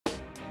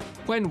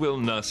When will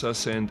NASA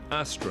send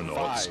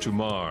astronauts to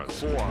Mars?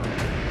 4,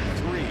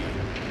 3,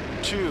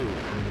 2,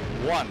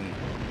 1.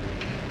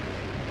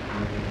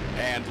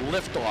 And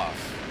liftoff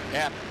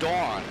at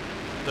dawn.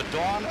 The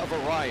dawn of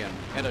Orion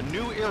and a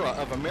new era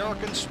of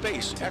American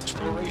space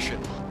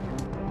exploration.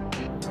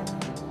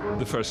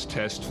 The first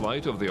test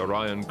flight of the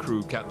Orion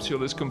crew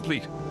capsule is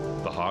complete.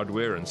 The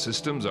hardware and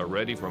systems are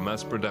ready for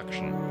mass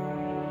production.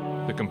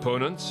 The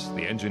components,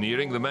 the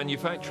engineering, the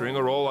manufacturing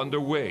are all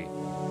underway,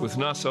 with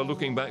NASA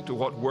looking back to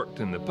what worked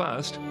in the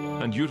past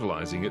and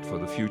utilizing it for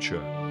the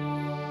future.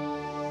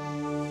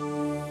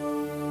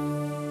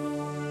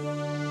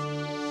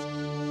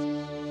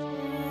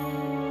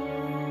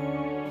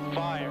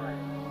 Fire.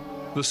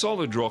 The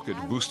solid rocket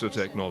booster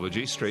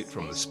technology straight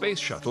from the space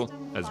shuttle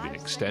has been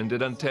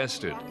extended and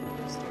tested.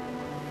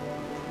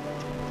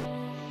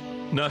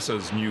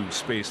 NASA's new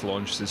Space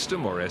Launch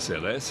System, or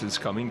SLS, is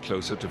coming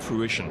closer to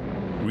fruition,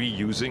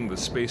 reusing the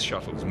space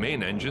shuttle's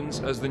main engines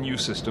as the new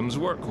system's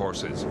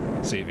workhorses,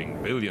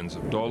 saving billions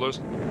of dollars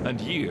and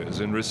years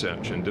in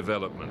research and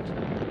development.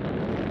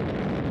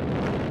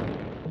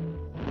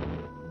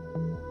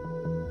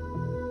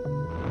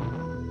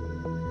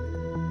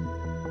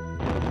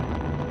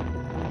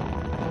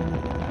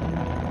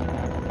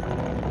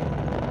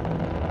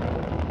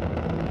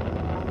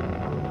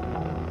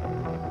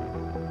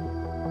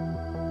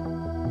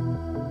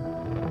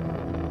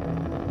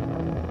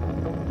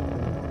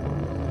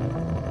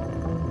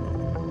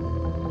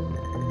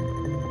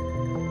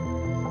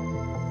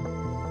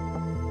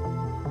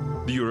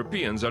 The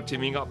Europeans are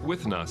teaming up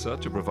with NASA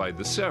to provide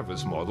the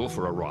service model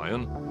for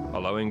Orion,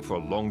 allowing for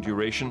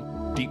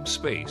long-duration, deep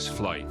space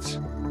flights.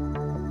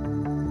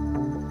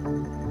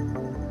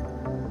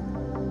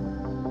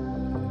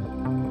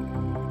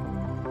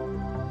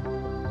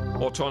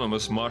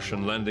 Autonomous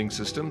Martian landing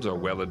systems are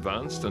well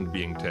advanced and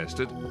being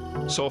tested.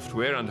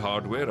 Software and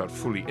hardware are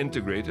fully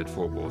integrated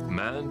for both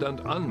manned and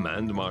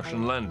unmanned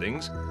Martian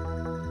landings.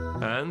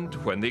 And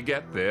when they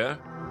get there,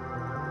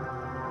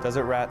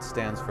 Desert RAT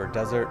stands for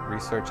Desert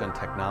Research and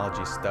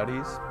Technology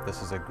Studies.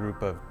 This is a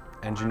group of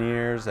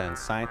engineers and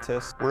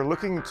scientists. We're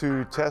looking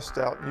to test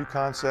out new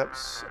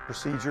concepts,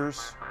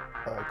 procedures,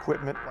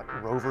 equipment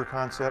like rover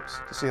concepts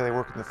to see how they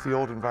work in the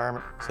field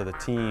environment. So the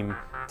team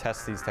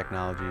tests these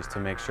technologies to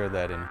make sure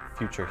that in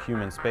future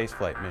human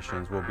spaceflight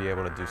missions we'll be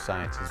able to do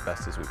science as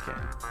best as we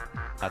can.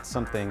 That's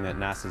something that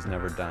NASA's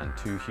never done,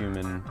 two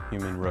human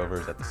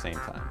rovers at the same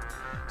time.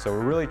 So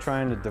we're really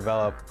trying to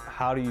develop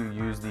how do you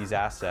use these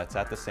assets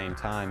at the same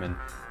time, and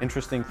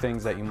interesting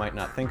things that you might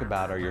not think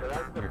about are your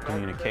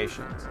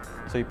communications.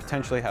 So you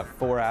potentially have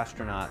 4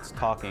 astronauts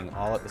talking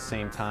all at the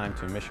same time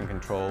to mission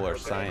control or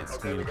science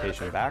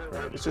communication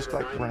background. It's just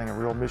like running a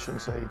real mission,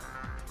 say,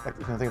 like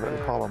you can think about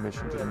the Apollo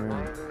mission to the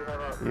moon.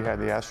 You had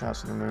the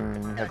astronauts to the moon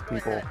and you had the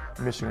people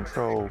in mission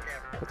control,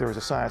 but there was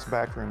a science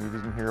background you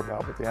didn't hear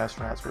about, but the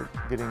astronauts were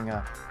getting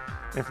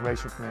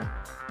information from them.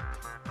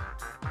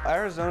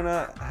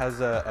 Arizona has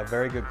a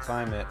very good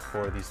climate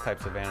for these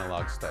types of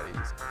analog studies.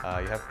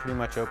 You have pretty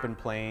much open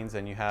plains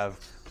and you have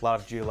a lot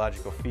of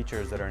geological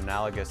features that are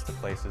analogous to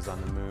places on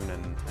the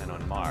moon and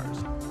on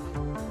Mars.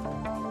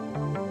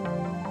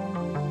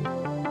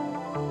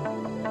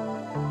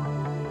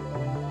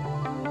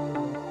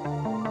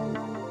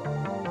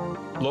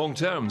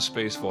 long-term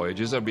space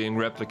voyages are being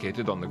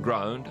replicated on the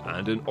ground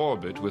and in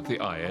orbit with the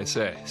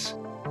ISS.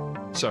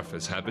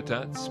 Surface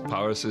habitats,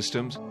 power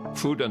systems,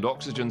 food and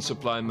oxygen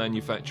supply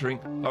manufacturing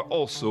are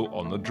also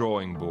on the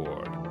drawing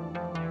board.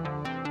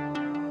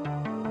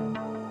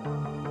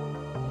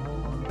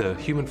 The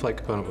human flight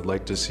component would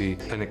like to see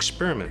an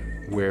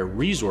experiment where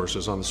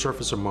resources on the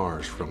surface of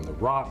Mars, from the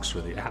rocks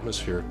or the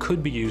atmosphere,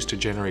 could be used to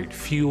generate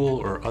fuel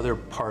or other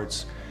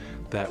parts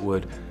that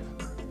would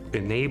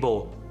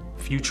enable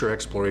future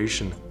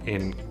exploration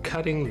in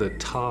cutting the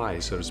tie,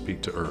 so to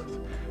speak, to Earth.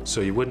 So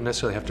you wouldn't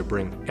necessarily have to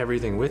bring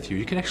everything with you.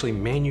 You can actually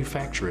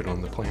manufacture it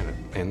on the planet.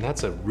 And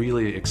that's a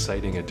really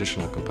exciting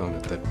additional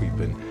component that we've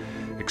been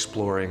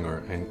exploring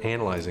and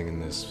analyzing in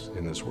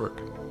this work.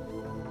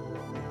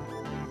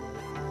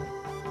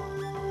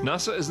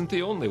 NASA isn't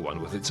the only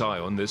one with its eye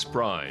on this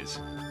prize.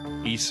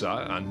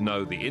 ESA and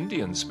now the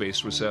Indian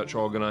Space Research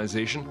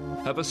Organization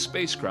have a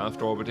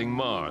spacecraft orbiting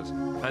Mars,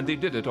 and they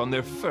did it on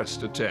their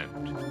first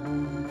attempt.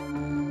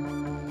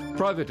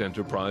 Private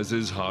enterprise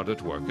is hard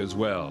at work as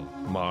well.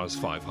 Mars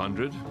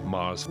 500,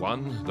 Mars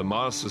One, the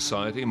Mars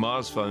Society,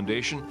 Mars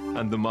Foundation,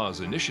 and the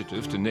Mars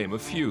Initiative, to name a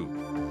few.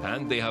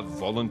 And they have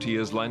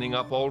volunteers lining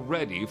up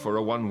already for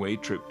a one-way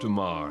trip to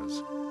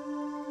Mars.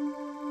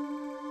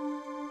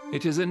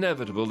 It is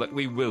inevitable that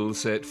we will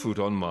set foot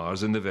on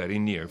Mars in the very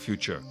near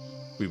future.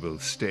 We will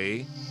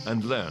stay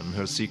and learn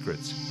her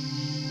secrets.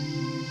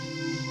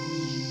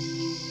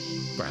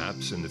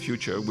 Perhaps in the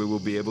future we will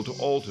be able to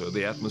alter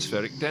the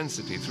atmospheric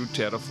density through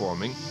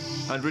terraforming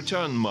and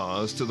return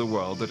Mars to the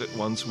world that it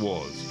once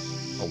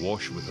was,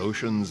 awash with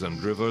oceans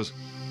and rivers,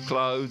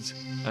 clouds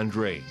and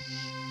rain.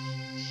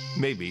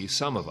 Maybe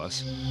some of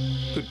us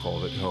could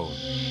call it home.